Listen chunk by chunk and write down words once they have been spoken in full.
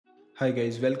Hi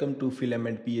guys, welcome to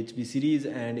Filament PHP series,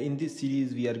 and in this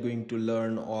series we are going to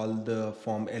learn all the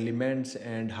form elements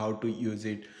and how to use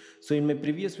it. So in my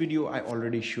previous video I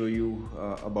already show you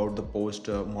about the post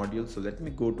module. So let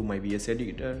me go to my VS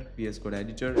Code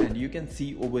editor, and you can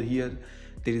see over here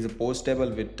there is a post table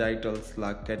with title,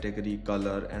 slug, category,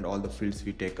 color and all the fields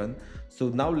we taken. So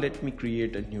now let me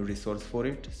create a new resource for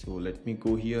it. So let me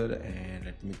go here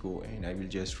and I will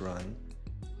just run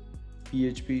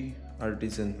PHP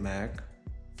artisan Mac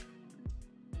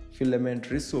filament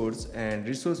resource, and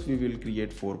resource we will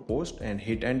create for post and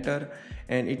hit enter,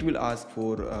 and it will ask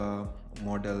for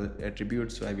model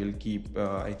attributes. So I will keep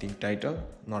I think title,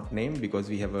 not name, because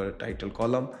we have a title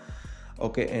column.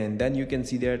 Okay, and then you can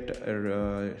see that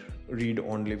read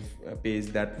only page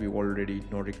that we already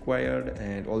not required,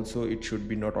 and also it should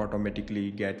be not automatically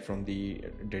get from the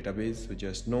database, so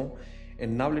just no.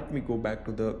 And now let me go back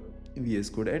to the VS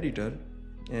Code editor,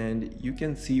 and you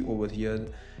can see over here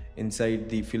inside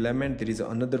the filament there is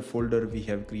another folder we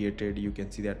have created. You can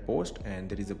see that post, and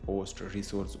there is a post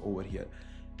resource over here.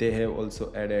 They have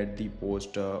also added the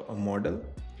post model.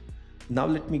 Now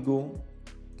let me go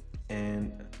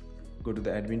to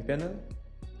the admin panel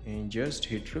and just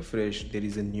hit refresh. There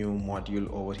is a new module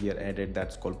over here added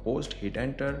that's called post. Hit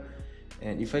enter,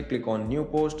 and if I click on new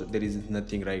post, there is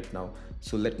nothing right now.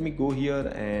 So let me go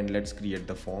here and let's create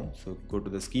the form. So go to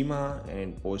the schema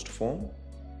and post form.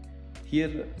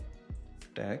 Here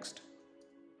text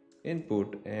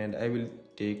input, and I will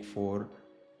take for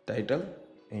title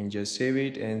and just save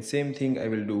it, and same thing I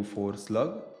will do for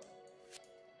slug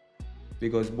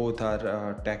because both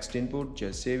are text input.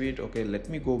 Just save it. Okay, let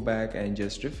me go back and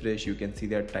just refresh. You can see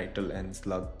that title and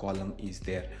slug column is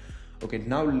there. Okay,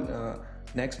 now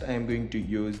next I am going to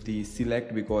use the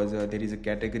select because there is a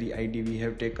category ID we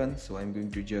have taken. So I'm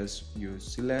going to just use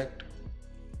select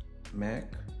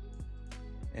Mac,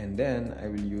 and then I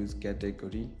will use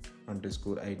category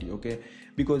underscore ID. Okay,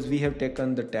 because we have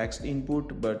taken the text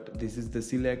input, but this is the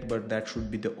select, but that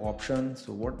should be the option.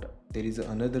 So what there is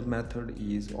another method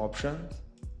is options,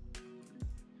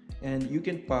 and you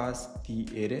can pass the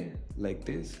array like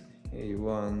this,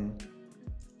 A1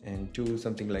 and 2,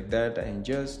 something like that, and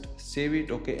just save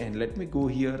it. Okay, and let me go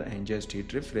here and just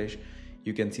hit refresh.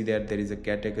 You can see that there is a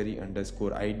category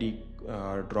underscore ID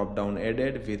drop down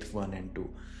added with 1 and 2.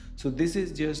 So this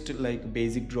is just like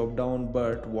basic drop down,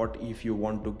 but what if you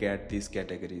want to get these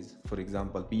categories, for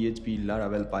example PHP,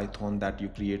 Laravel, Python that you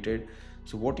created?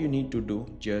 So what you need to do,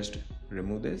 just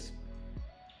remove this,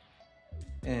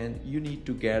 and you need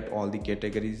to get all the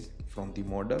categories from the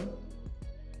model,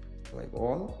 like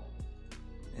all,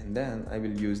 and then I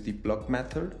will use the pluck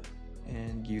method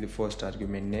and give the first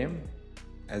argument name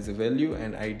as a value,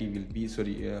 and ID will be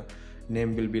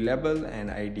name will be label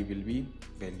and ID will be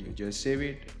value. Just save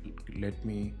it. Let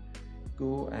me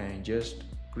go and just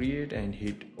create and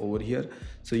hit over here.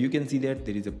 So you can see that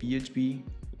there is a PHP,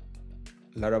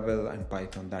 Laravel and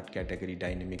Python, that category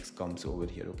dynamics comes over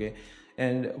here. Okay,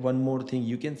 and one more thing,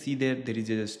 you can see that there is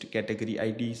just category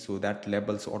ID, so that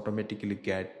labels automatically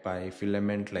get by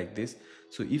filament like this.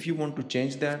 So if you want to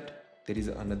change that, there is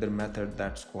another method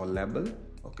that's called label.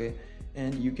 Okay,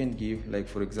 and you can give, like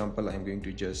for example I'm going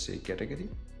to just say category,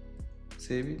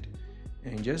 save it,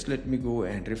 and just let me go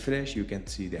and refresh. You can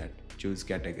see that choose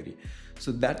category.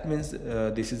 So that means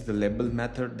this is the label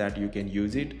method that you can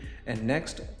use it. And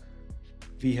next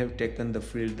we have taken the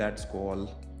field that's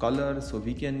called color, so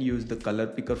we can use the color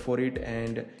picker for it.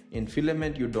 And in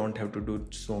filament you don't have to do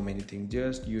so many things,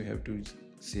 just you have to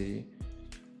say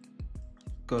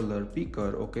color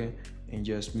picker. Okay, and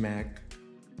just Mac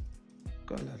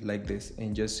color like this,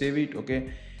 and just save it.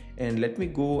 Okay, and let me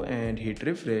go and hit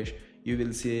refresh. You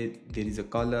will see there is a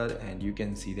color, and you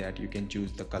can see that you can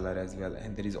choose the color as well,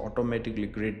 and there is automatically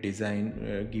great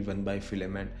design given by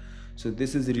filament. So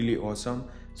this is really awesome.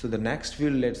 So the next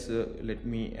field let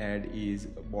me add is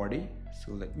body.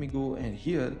 So let me go, and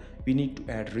here we need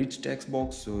to add rich text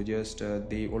box. So just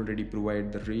they already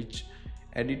provide the rich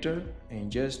editor, and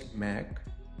just Mac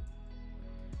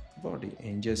body,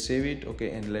 and just save it.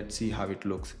 Okay, and let's see how it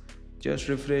looks. Just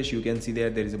refresh. You can see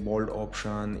that there is a bold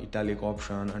option, italic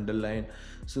option, underline.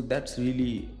 So that's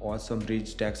really awesome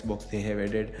rich text box they have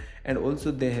added. And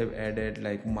also they have added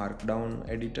like markdown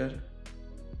editor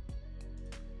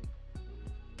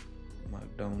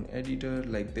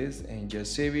like this, and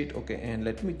just save it. Okay, and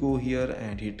let me go here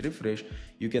and hit refresh.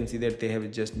 You can see that they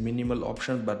have just minimal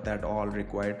option, but that all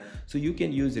required. So you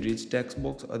can use rich text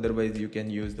box, otherwise you can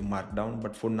use the markdown,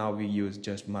 but for now we use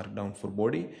just markdown for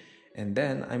body. And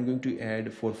then I'm going to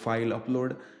add for file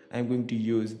upload, I'm going to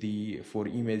use the for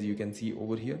image. You can see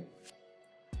over here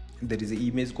there is an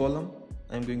image column.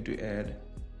 I'm going to add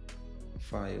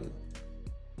file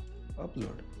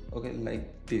upload, okay,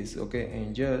 like this, okay,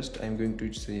 and just I'm going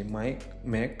to say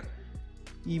make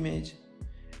image,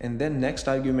 and then next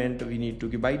argument we need to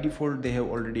give. By default they have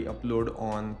already upload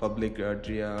on public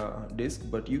disk,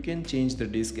 but you can change the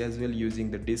disk as well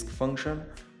using the disk function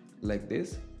like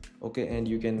this, okay, and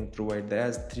you can provide the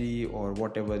S3 or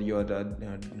whatever your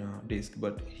disk,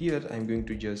 but here I'm going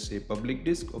to just say public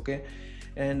disk, okay.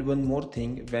 And one more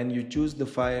thing, when you choose the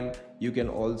file, you can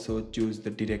also choose the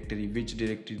directory, which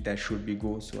directory that should be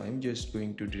go. So I'm just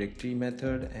going to directory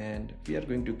method, and we are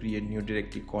going to create new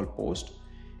directory called post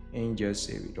and just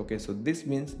save it, okay. So this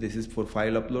means this is for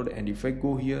file upload, and if I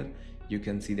go here you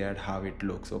can see that how it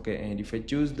looks, okay. And if I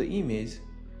choose the image,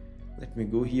 let me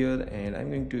go here and I'm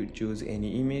going to choose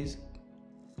any image,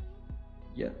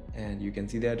 yeah, and you can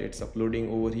see that it's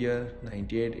uploading over here.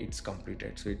 98, it's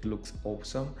completed, so it looks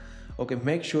awesome, okay.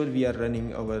 Make sure we are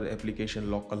running our application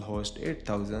localhost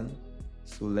 8000.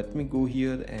 So let me go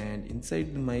here and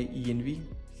inside my env,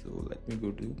 so let me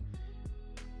go to,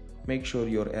 make sure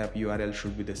your app URL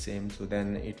should be the same, so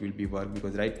then it will be work,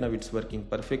 because right now it's working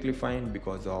perfectly fine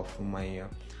because of my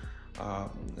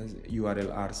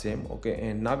URL are same, okay.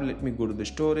 And now let me go to the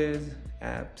storage,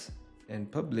 apps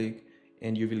and public,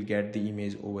 and you will get the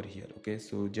image over here, okay.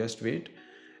 So just wait,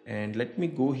 and let me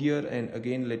go here and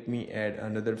again let me add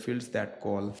another fields that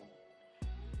call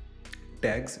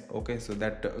tags, okay. So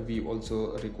that we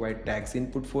also require tags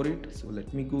input for it. So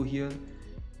let me go here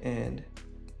and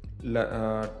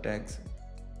tags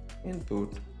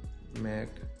input make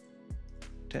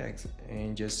tags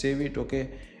and just save it, okay.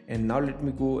 And now let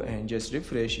me go and just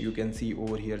refresh. You can see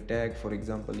over here tag, for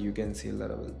example you can see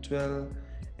Laravel 12,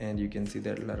 and you can see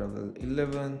that Laravel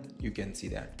 11, you can see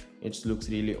that it looks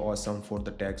really awesome for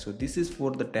the tag. So this is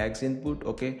for the tags input,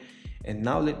 okay. And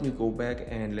now let me go back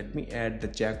and let me add the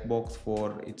checkbox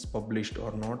for it's published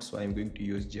or not. So I'm going to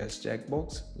use just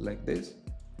checkbox like this,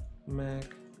 make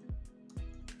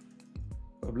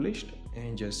published,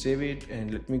 and just save it.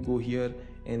 And let me go here,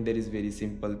 and there is very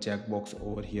simple checkbox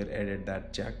over here added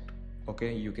that checked,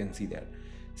 okay. You can see that.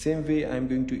 Same way I'm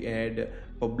going to add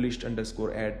published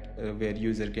underscore add where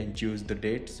user can choose the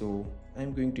date. So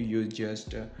I'm going to use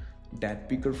just dat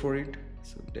picker for it,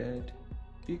 so dat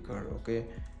picker, okay,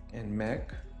 and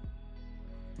make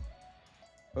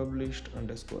published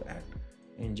underscore add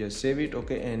and just save it,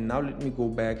 okay. And now let me go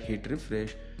back, hit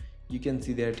refresh. You can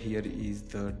see that here is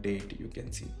the date, you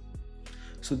can see.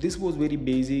 So this was very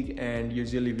basic, and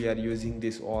usually we are using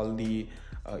this all the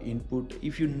input.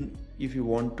 If you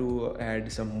want to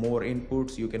add some more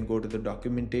inputs, you can go to the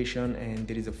documentation, and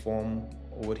there is a form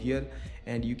over here,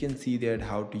 and you can see that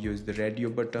how to use the radio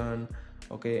button,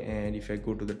 okay. And if I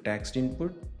go to the text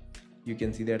input, you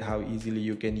can see that how easily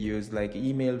you can use like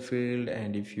email field,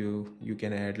 and if you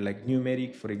can add like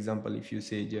numeric, for example if you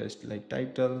say just like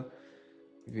title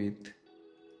with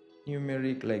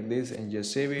numeric like this and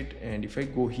just save it. And if I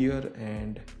go here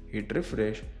and hit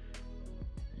refresh,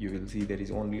 you will see there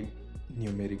is only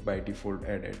numeric by default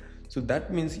added. So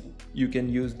that means you can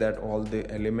use that all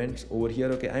the elements over here,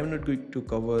 okay. I'm not going to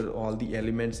cover all the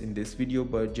elements in this video,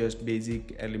 but just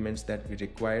basic elements that we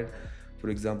required. For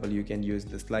example, you can use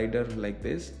the slider like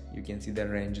this, you can see the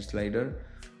range slider,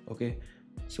 okay.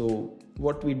 So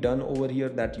what we done over here,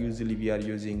 that usually we are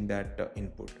using that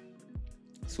input.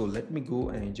 So let me go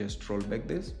and just roll back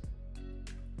this,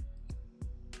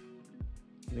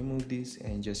 remove this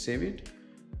and just save it,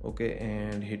 okay,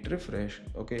 and hit refresh,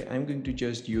 okay. I'm going to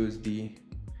just use the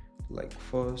like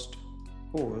first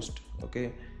post,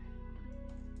 okay,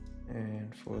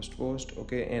 and first post,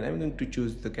 okay. And I'm going to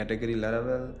choose the category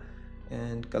Laravel,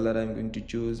 and color I'm going to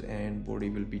choose, and body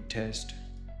will be test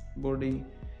body,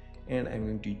 and I'm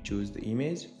going to choose the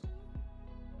image,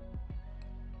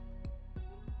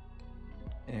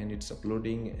 and it's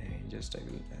uploading, and just I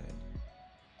will add,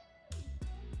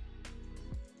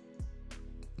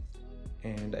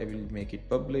 and I will make it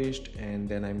published, and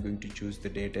then I'm going to choose the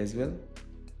date as well.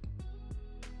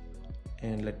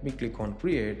 And let me click on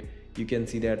create. You can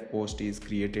see that post is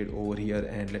created over here,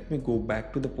 and let me go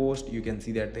back to the post. You can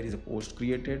see that there is a post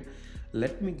created.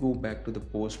 Let me go back to the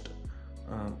post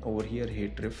over here,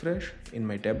 hit refresh in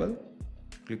my table,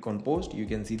 click on post. You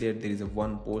can see that there is a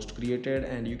one post created,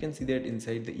 and you can see that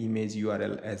inside the image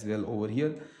URL as well over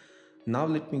here. Now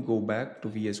let me go back to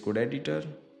VS Code editor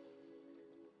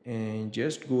and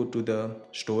just go to the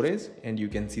storage, and you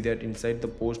can see that inside the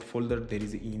post folder there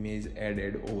is an image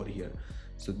added over here.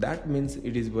 So that means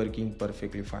it is working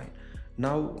perfectly fine.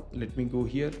 Now let me go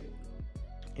here,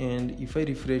 and if I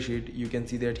refresh it, you can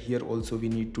see that here also we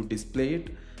need to display it.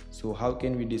 So how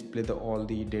can we display all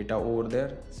the data over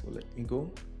there? So let me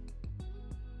go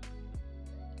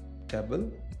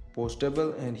table, post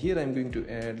table, and here I'm going to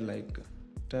add like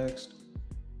text,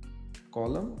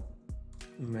 column,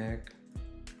 Mac,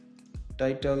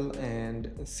 title,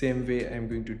 and same way I'm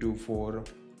going to do for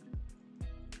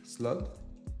slug.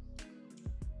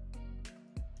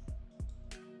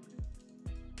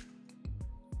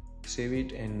 Save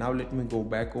it, and now let me go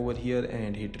back over here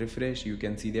and hit refresh. You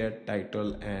can see that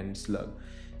title and slug.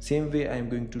 Same way I'm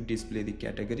going to display the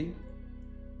category.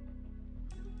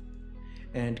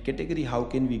 And category, how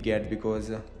can we get?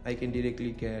 Because I can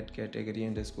directly get category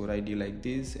underscore ID like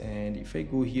this, and if I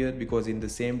go here, because in the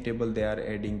same table they are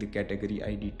adding the category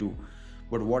ID too.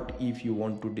 But what if you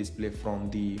want to display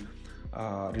from the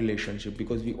relationship?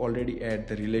 Because we already add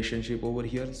the relationship over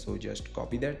here, so just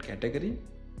copy that category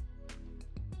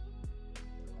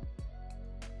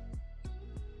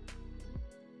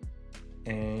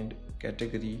and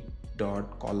category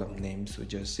dot column name. So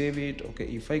just save it. Okay,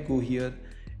 if I go here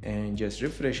and just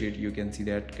refresh it, you can see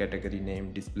that category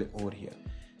name display over here.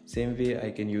 Same way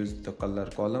I can use the color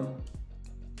column,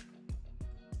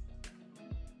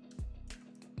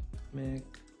 make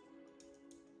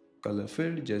color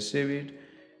field, just save it,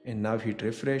 and now hit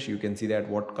refresh. You can see that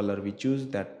what color we choose,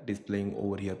 that displaying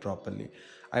over here properly.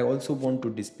 I also want to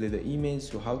display the image,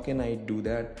 so how can I do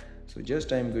that? So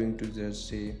just I'm going to just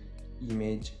say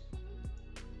image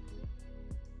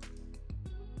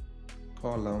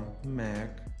column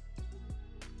Mac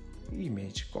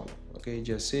image column. Okay,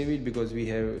 just save it, because we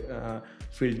have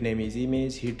field name is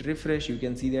image. Hit refresh, you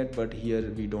can see that, but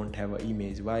here we don't have an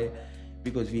image. Why?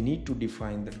 Because we need to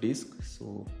define the disk.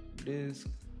 So disk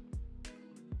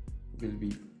will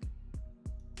be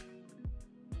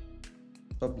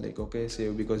public. Okay,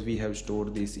 so because we have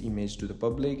stored this image to the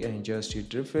public, and just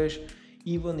hit refresh,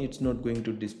 even it's not going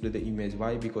to display the image.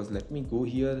 Why? Because let me go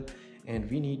here and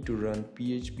we need to run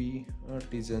php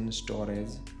artisan storage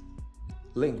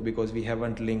link, because we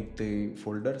haven't linked the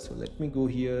folder. So let me go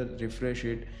here, refresh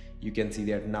it. You can see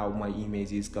that now my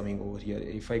image is coming over here.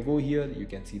 If I go here, you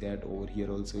can see that over here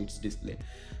also it's displayed.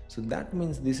 So that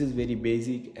means this is very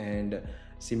basic and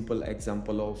simple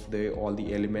example of all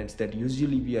the elements that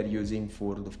usually we are using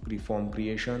for the form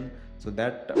creation. So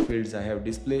that fields I have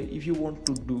displayed. If you want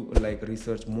to do like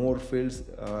research more fields,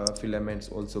 Filaments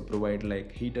also provide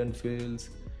like hidden fields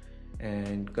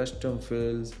and custom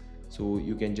fields. So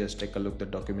you can just take a look at the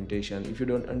documentation. If you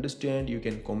don't understand, you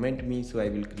can comment me, so I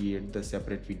will create the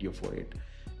separate video for it.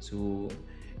 So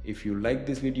if you like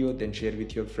this video, then share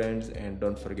with your friends, and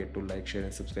don't forget to like, share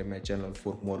and subscribe my channel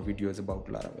for more videos about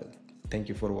Laravel. Thank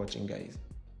you for watching, guys.